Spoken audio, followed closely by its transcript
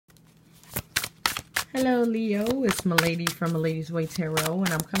Hello Leo, it's Maladys from Maladys Way Tarot,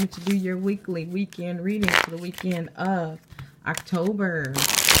 and I'm coming to do your weekly weekend reading for the weekend of October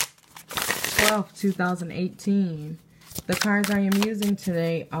 12th, 2018. The cards I am using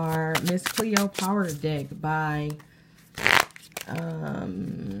today are Miss Cleo Power Deck by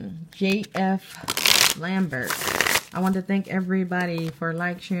J.F. Lambert. I want to thank everybody for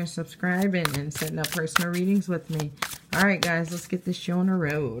sharing, subscribing, and setting up personal readings with me. Alright guys, let's get this show on the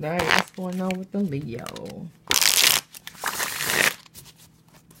road. Alright, what's going on with the Leo?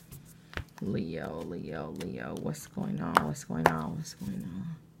 Leo. What's going on? What's going on?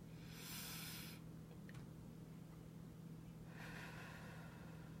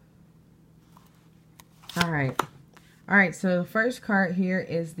 Alright, so the first card here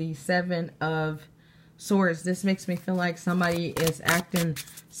is the Seven of Swords. This makes me feel like somebody is acting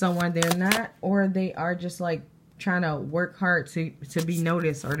someone they're not, or they are just like trying to work hard to be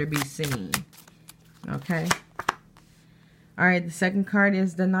noticed or to be seen. Okay. Alright, the second card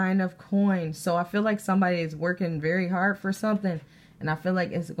is the Nine of Coins. So I feel like somebody is working very hard for something, and I feel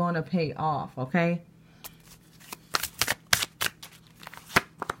like it's going to pay off. Okay.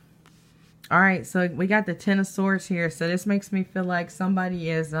 Alright, so we got the Ten of Swords here. So this makes me feel like somebody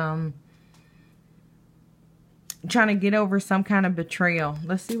is trying to get over some kind of betrayal.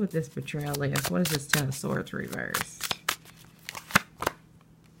 Let's see what this betrayal is. What is this Ten of Swords reverse?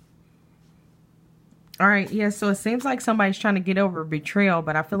 Alright, yeah, so it seems like somebody's trying to get over betrayal,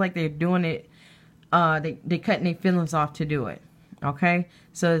 but I feel like they're doing it, they cutting their feelings off to do it. Okay?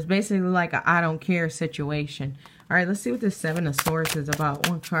 So it's basically like a I don't care situation. Alright, let's see what this Seven of Swords is about.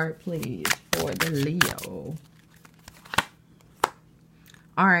 One card, please, for the Leo.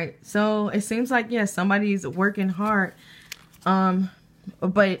 Alright, so it seems like, yes, somebody's working hard.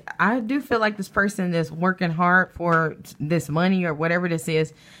 But I do feel like this person that's working hard for this money or whatever this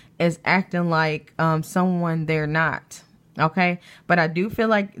is acting like someone they're not. Okay? But I do feel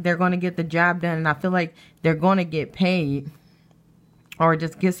like they're going to get the job done, and I feel like they're going to get paid or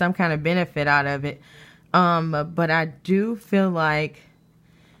just get some kind of benefit out of it. But I do feel like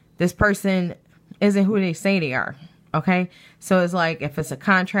this person isn't who they say they are. Okay, so it's like if it's a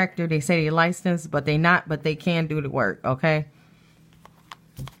contractor, they say they're licensed, but they not, but they can do the work. Okay.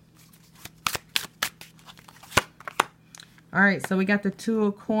 All right, so we got the Two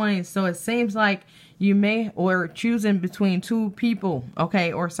of Coins. So it seems like you may, or choosing between two people,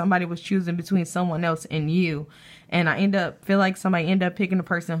 okay, or somebody was choosing between someone else and you, and feel like somebody end up picking a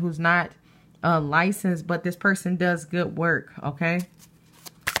person who's not licensed, but this person does good work. Okay.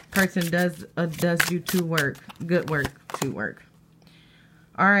 Person does do good work.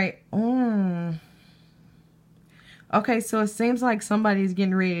 All right. Okay, so it seems like somebody's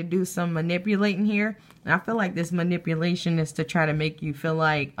getting ready to do some manipulating here, and I feel like this manipulation is to try to make you feel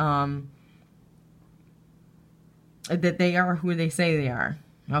like that they are who they say they are.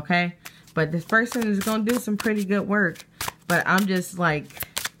 Okay, but this person is gonna do some pretty good work, but I'm just like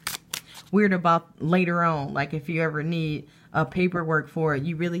weird about later on, like if you ever need paperwork for it,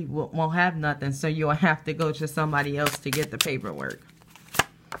 you really won't have nothing, so you'll have to go to somebody else to get the paperwork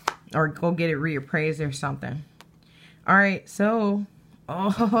or go get it reappraised or something. All right, so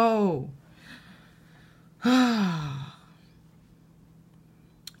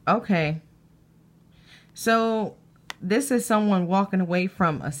okay, so this is someone walking away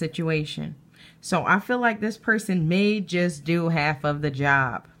from a situation, so I feel like this person may just do half of the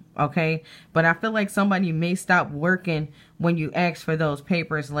job. Okay, but I feel like somebody may stop working when you ask for those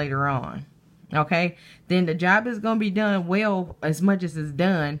papers later on. Okay, then the job is going to be done well as much as it's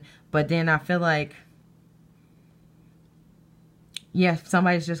done, but then I feel like, yeah,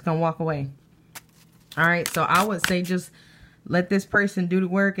 somebody's just going to walk away. All right, so I would say just let this person do the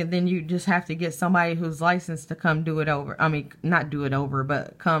work, and then you just have to get somebody who's licensed to come do it over. I mean, not do it over,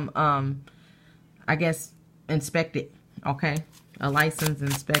 but come, I guess, inspect it. Okay. A licensed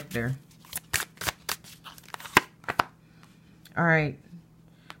inspector. All right.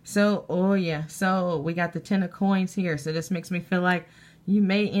 So, so we got the Ten of Coins here. So this makes me feel like you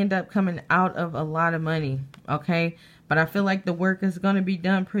may end up coming out of a lot of money. Okay. But I feel like the work is going to be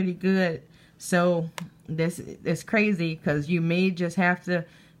done pretty good. So this is crazy because you may just have to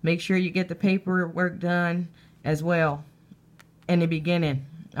make sure you get the paperwork done as well in the beginning.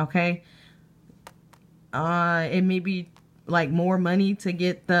 Okay. It may be like more money to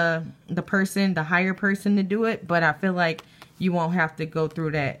get the higher person to do it, but I feel like you won't have to go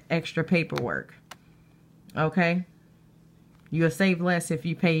through that extra paperwork. Okay, you'll save less if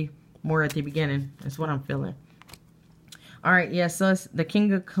you pay more at the beginning. That's what I'm feeling. All right, yeah, so it's the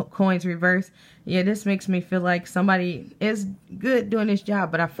King of Coins reverse. Yeah, this makes me feel like somebody is good doing this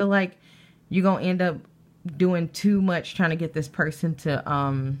job, but I feel like you're going to end up doing too much trying to get this person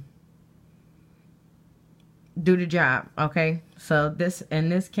to do the job. Okay, so this, in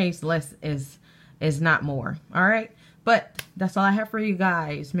this case, less is not more. All right, but that's all I have for you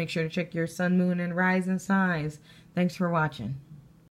guys. Make sure to check your sun, moon, and rising signs. Thanks for watching.